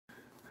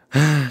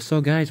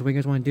So guys, what do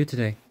you guys want to do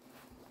today?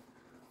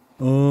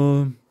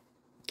 Um,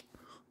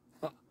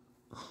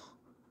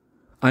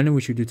 I know what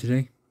we should do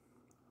today.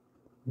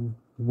 What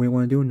do you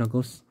want to do,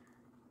 Knuckles?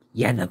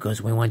 Yeah,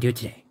 Knuckles, what do you want to do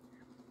today?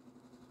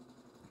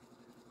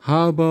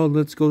 How about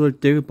let's go to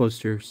David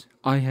Buster's?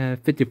 I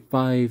have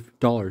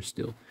 $55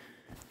 still.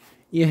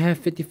 You have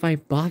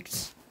 55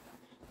 bucks?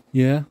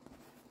 Yeah.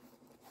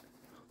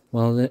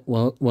 Well,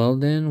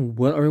 then,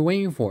 what are we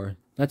waiting for?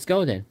 Let's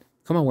go then.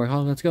 Come on,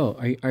 Werehog, let's go.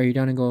 Are you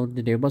down to go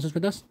to David Buster's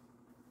with us?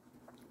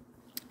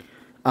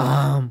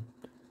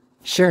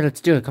 Sure, let's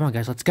do it. Come on,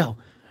 guys, let's go.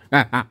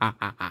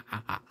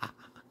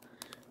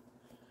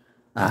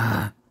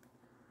 What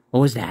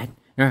was that?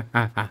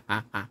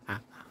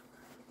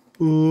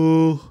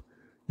 Oh,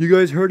 you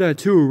guys heard that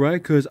too,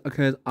 right? Cause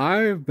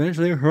I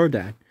eventually heard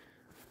that.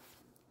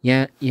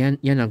 Yeah,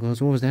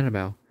 Knuckles, what was that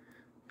about?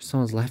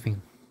 Someone's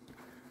laughing.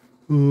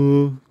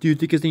 Do you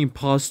think it's the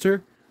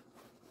imposter?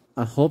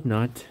 I hope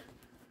not.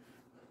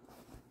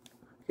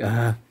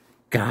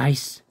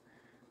 Guys?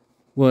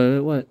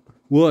 What?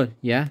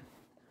 Yeah?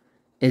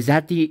 Is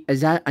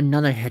that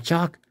another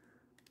hedgehog?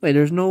 Wait,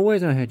 there's no way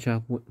it's not a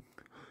hedgehog. What?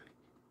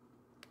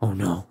 Oh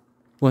no.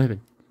 What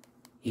happened?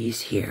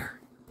 He's here.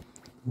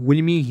 What do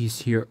you mean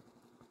he's here?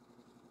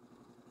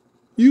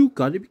 You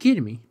gotta be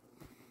kidding me. What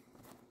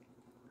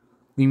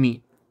do you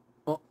mean?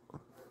 Oh.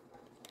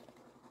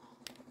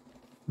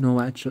 No,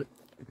 actually.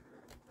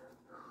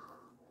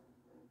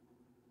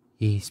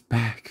 He's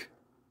back.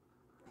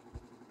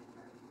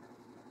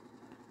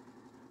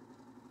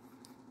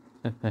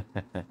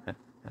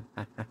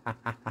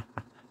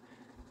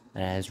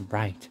 That's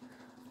right.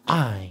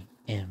 I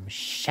am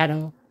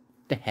Shadow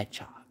the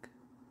Hedgehog.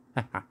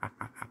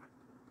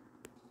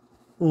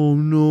 Oh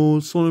no,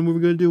 Sonic, what are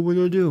we gonna do? What are we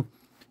gonna do?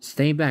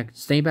 Stay back,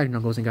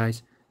 Knuckles and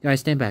guys.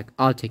 Guys, stand back.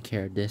 I'll take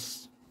care of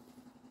this.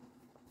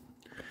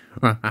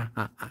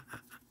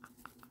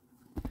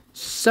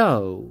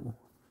 So,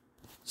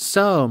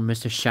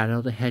 Mr.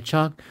 Shadow the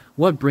Hedgehog,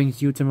 what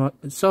brings you to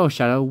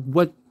Shadow,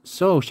 what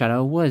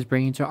is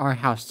bringing you to our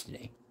house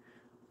today?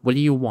 What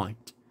do you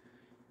want?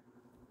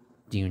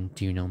 Do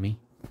you know me?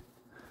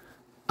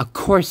 Of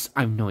course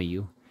I know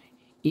you.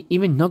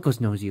 Even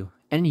Knuckles knows you,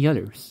 and the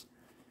others.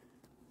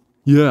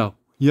 Yeah,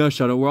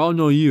 Shadow, we all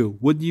know you.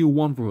 What do you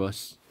want from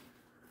us?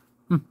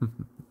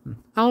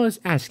 I was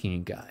asking you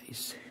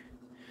guys,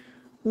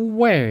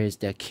 where is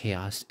the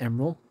Chaos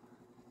Emerald?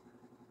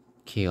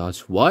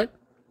 Chaos what?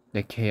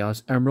 The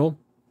Chaos Emerald?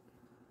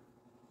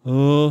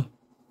 I'm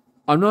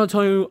not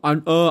telling you.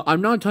 I'm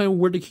not telling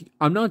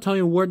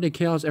you where the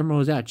Chaos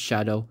Emerald is at,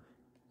 Shadow.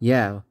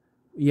 Yeah,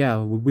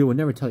 we will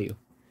never tell you.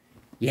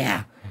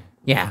 Yeah,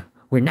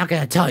 we're not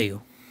gonna tell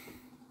you.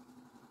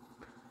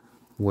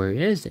 Where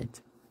is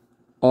it?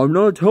 I'm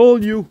not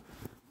telling you.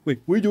 Wait,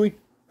 what are you doing?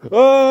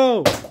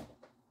 Oh!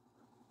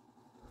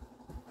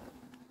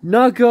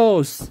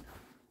 Knuckles!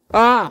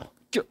 Ah!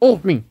 Get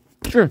off me!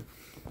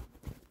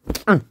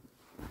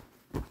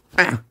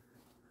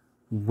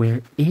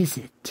 Where is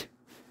it?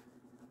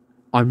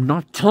 I'm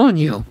not telling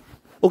you.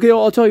 Okay,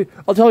 I'll tell you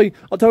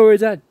where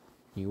it's at.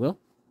 You will?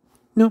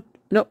 No,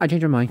 I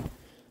changed my mind.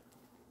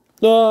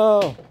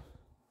 No!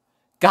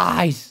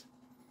 Guys!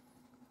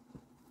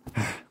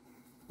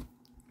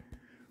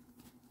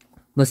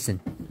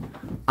 Listen,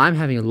 I'm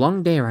having a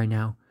long day right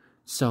now,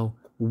 so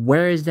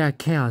where is that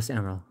Chaos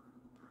Emerald?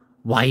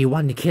 Why you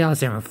want the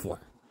Chaos Emerald for?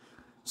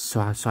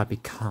 So I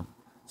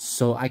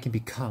can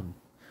become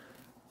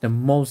the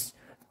most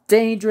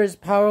dangerous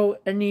power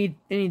in the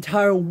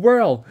entire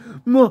world.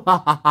 I'm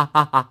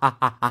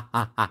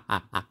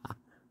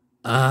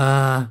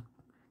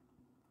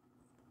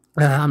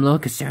a little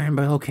concerned,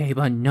 but okay,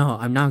 but no,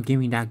 I'm not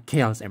giving that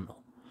Chaos Emerald.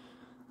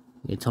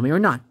 You tell me or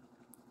not?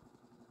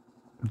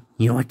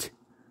 You know what?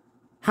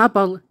 How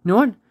about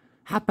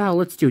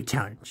let's do a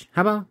challenge?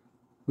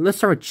 Let's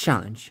start a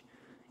challenge.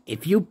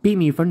 If you beat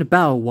me from the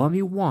battle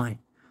 1v1,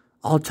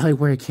 I'll tell you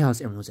where the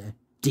Chaos Emerald's at.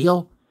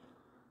 Deal?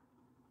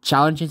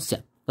 Challenge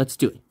accepted. Let's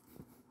do it.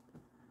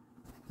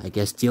 I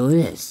guess deal it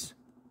is.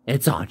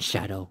 It's on,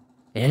 Shadow.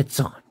 It's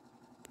on.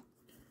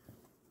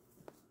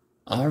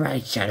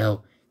 Alright,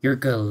 Shadow. You're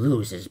gonna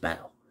lose this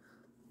battle.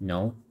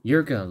 No,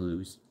 you're gonna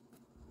lose.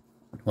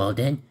 Well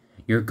then,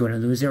 you're gonna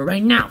lose it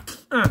right now.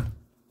 You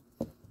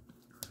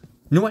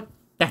know what?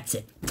 That's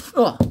it.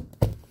 Oh.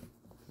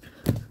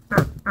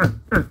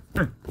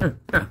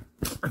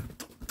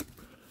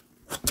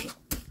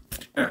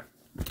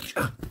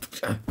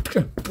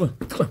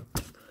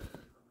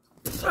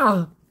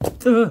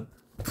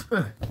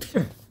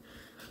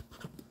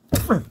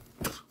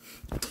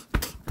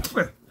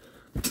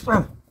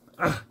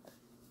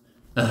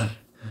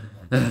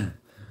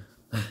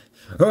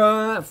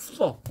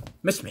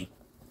 Miss me.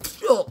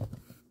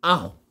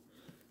 Ow.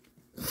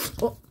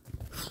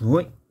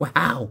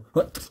 Wow.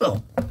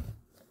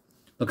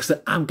 Looks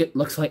like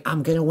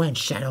I'm gonna win,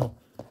 Shadow.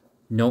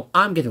 No,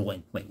 I'm gonna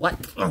win. Wait, what?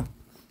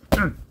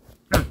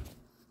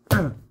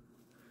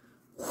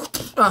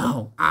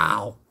 Oh,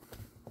 ow.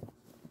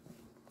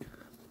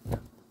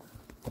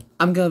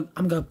 I'm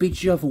gonna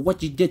beat you up for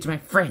what you did to my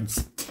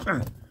friends.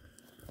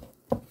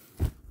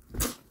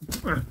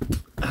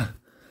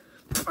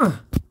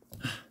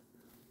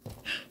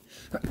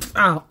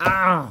 Ow,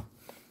 ow.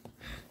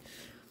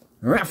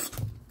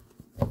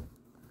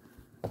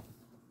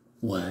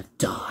 What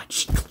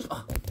dodge?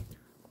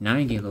 Now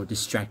I get a little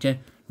distracted.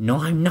 No,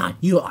 I'm not.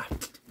 You are.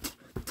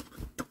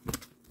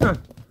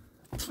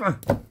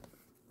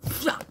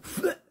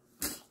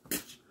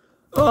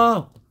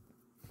 Oh.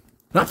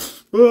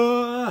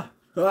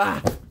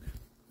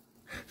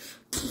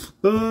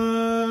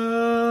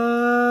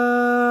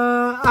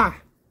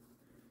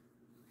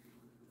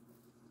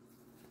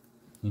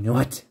 You know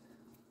what?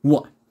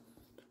 What?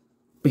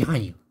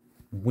 Behind you.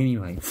 Winnie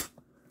line.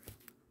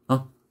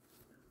 Huh?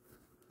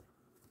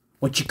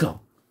 Where'd you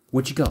go?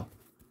 Where'd you go?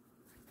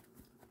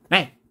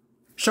 Hey!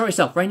 Show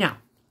yourself right now!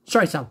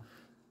 Show yourself!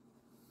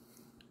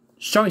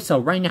 Show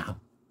yourself right now!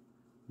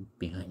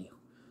 Behind you.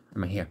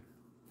 I'm right here.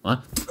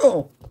 What?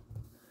 Oh!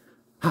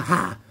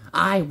 Haha!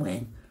 I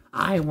win!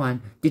 I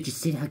won! Did you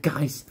see that,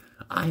 guys?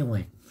 I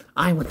win!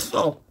 I win!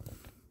 Oh!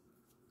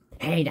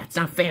 Hey, that's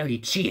not fair! You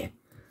cheated!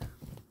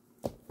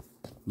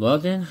 Well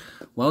then.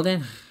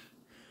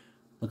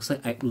 Looks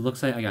like I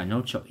got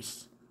no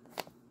choice.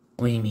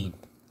 What do you mean?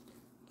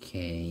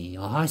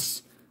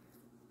 Chaos?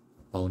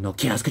 Oh no,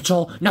 chaos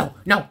control! No!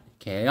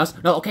 Chaos!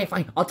 No, okay,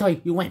 fine. I'll tell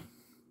you, you win.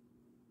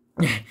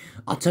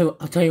 I'll tell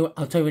you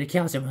where the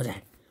chaos emerald is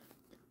at.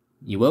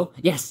 You will?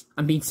 Yes,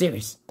 I'm being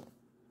serious.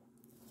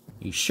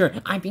 You sure?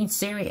 I'm being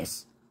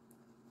serious.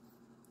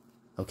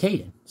 Okay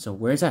then. So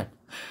where's that?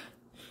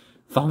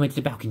 Follow me to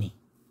the balcony.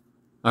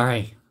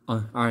 Alright.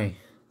 I'll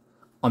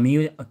meet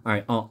you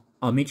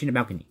in the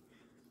balcony.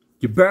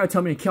 You better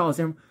tell me the chaos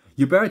emerald.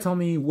 You better tell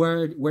me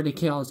where the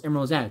chaos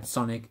emerald is at,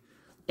 Sonic.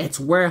 It's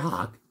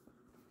Werehog.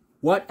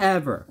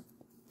 Whatever.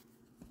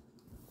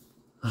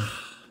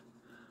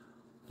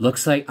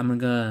 Looks like I'm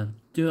gonna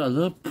do a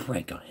little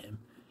prank on him.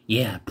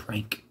 Yeah,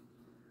 prank.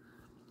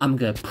 I'm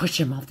gonna push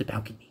him off the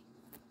balcony.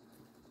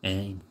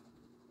 And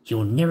he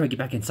will never get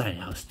back inside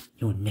the house.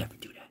 He will never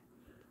do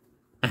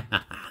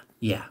that.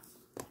 Yeah.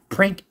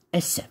 Prank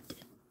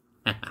accepted.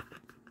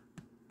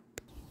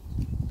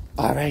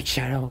 Alright,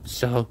 Shadow.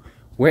 So,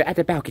 we're at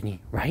the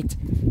balcony, right?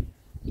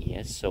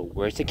 Yes, so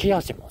where's the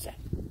chaos emerald at?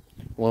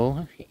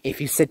 Well,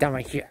 if you sit down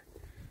right here.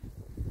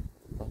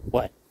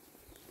 What?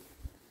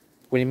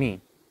 What do you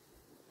mean?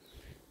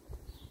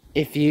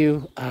 If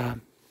you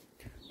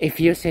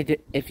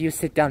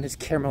sit down this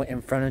caramel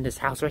in front of this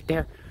house right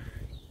there,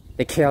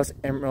 the chaos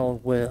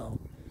emerald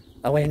will.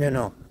 Oh wait,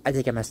 no, I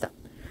think I messed up.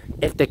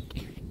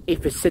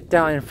 If you sit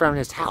down in front of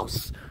this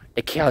house,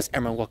 the chaos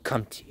emerald will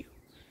come to you.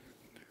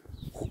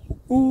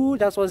 Ooh,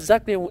 that's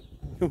exactly what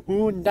I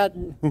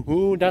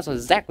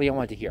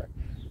wanted to hear.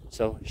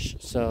 So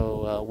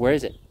where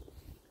is it?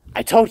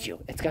 I told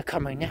you, it's gonna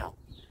come right now.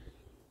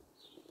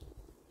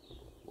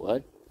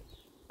 What?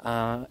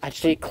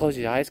 Actually, close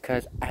your eyes,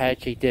 because I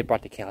actually did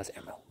brought the chaos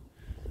emerald.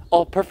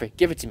 Oh, perfect.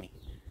 Give it to me.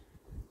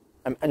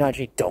 And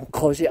actually, don't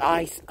close your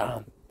eyes.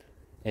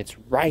 It's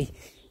right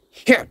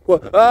here.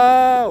 Whoa.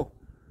 Oh!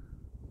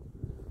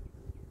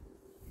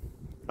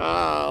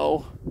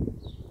 Oh.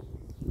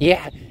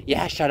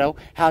 Yeah, Shadow.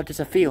 How does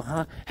it feel,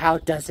 huh? How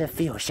does it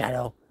feel,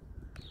 Shadow?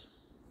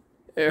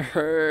 It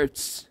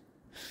hurts.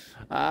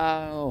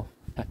 Oh.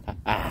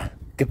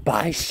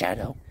 Goodbye,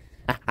 Shadow.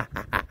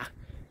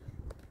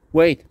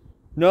 Wait.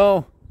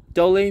 No.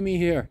 Don't leave me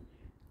here.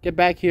 Get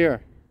back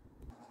here.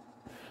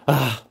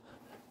 Oh,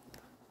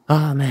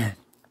 man.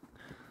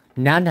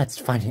 Now that's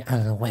finally out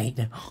of the way.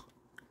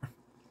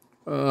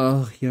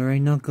 You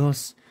alright,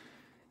 Knuckles?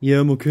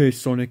 Yeah, I'm okay,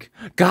 Sonic.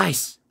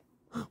 Guys!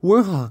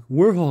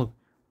 Werehog.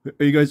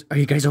 Are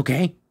you guys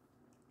okay?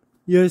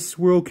 Yes,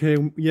 we're okay.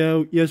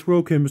 Yes, we're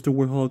okay, Mr.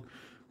 Werehog.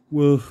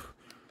 Well,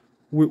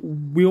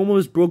 we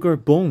almost broke our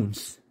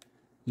bones.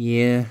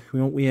 Yeah,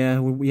 we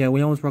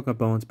almost broke our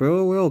bones, but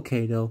we're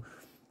okay though,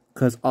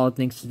 cause all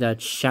thanks to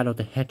that Shadow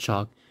the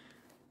Hedgehog.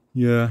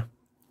 Yeah.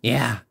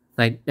 Yeah,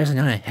 like there's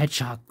another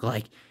hedgehog.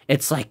 Like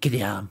it's like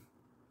the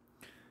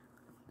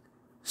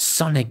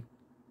Sonic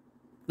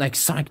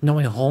No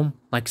Way Home,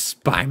 like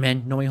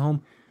Spider-Man No Way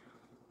Home.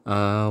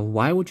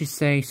 Why would you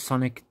say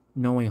Sonic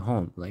No Way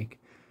Home? Like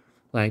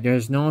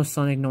there's no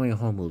Sonic No Way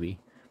Home movie.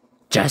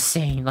 Just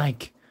saying,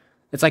 like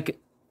it's like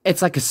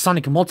a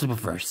Sonic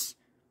multiverse.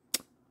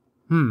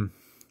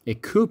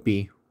 It could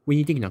be. What do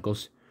you think,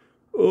 Knuckles?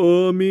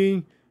 I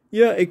mean,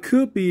 yeah, it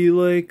could be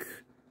like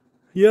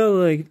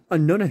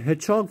another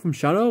hedgehog from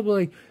Shadow, but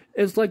like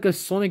it's like a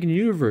Sonic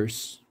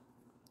universe.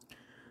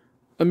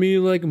 I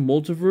mean, like a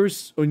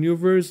multiverse or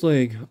universe,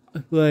 like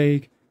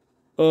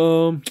I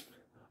don't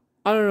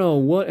know.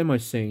 What am I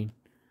saying?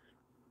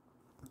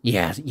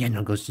 Yeah,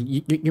 Knuckles,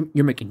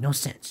 you're making no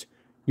sense.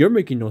 You're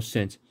making no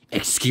sense.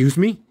 Excuse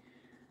me?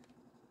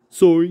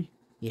 Sorry.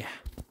 Yeah.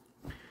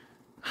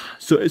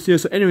 So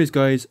anyways,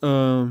 guys,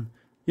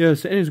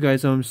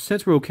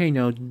 since we're okay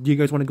now, do you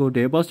guys want to go to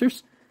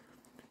Daybusters?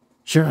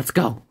 Sure, let's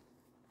go.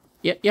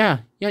 Yeah,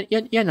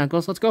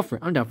 Knuckles, let's go for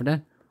it. I'm down for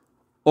that.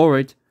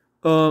 Alright.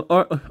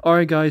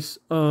 Alright guys,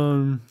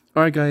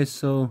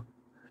 so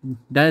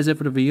that is it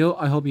for the video.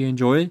 I hope you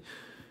enjoyed.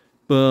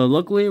 But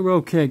luckily we're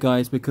okay,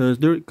 guys, because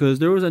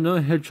there was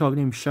another hedgehog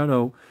named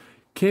Shadow,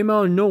 came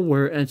out of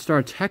nowhere and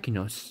started attacking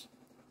us.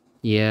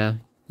 Yeah.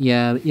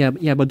 But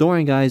don't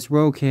worry, guys.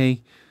 We're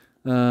okay.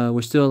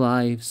 We're still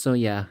alive. So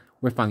yeah,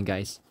 we're fine,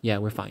 guys. Yeah,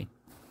 we're fine.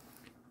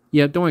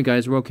 Yeah, don't worry,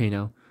 guys. We're okay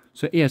now.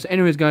 So yes.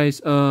 Anyways,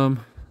 guys. I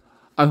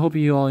hope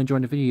you all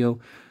enjoyed the video.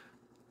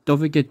 Don't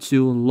forget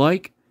to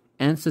like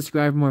and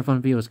subscribe for more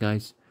fun videos,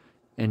 guys.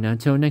 And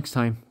until next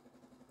time,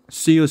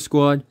 See you,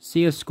 squad.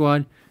 see you,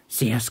 squad.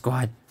 See ya,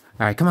 squad.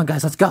 All right, come on,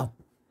 guys. Let's go.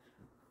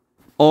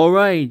 All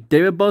right,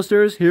 David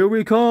Busters, here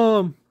we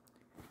come.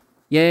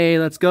 Yay,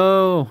 let's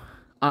go.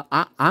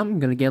 I'm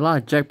gonna get a lot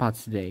of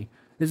jackpots today.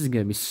 This is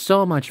gonna be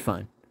so much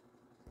fun.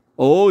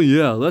 Oh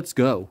yeah, let's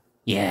go.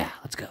 Yeah,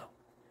 let's go.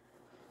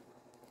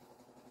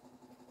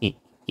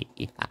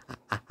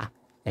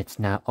 It's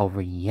not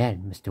over yet,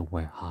 Mr.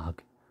 Werehog.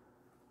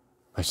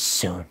 But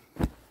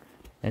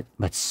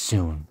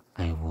soon,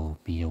 I will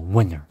be a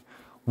winner.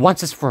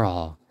 Once and for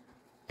all.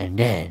 And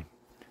then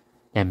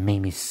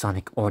maybe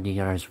Sonic or the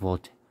others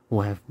will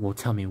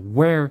tell me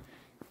where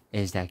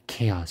is that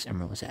Chaos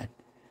Emerald at.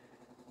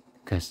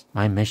 Because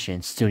my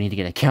mission still need to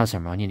get a Chaos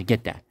Emerald. I need to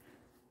get that.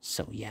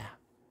 So yeah,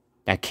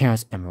 that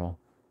Chaos Emerald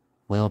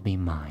will be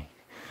mine.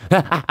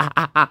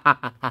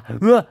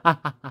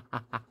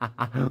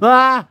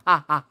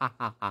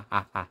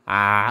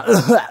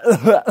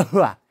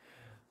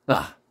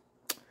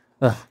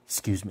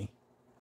 Excuse me.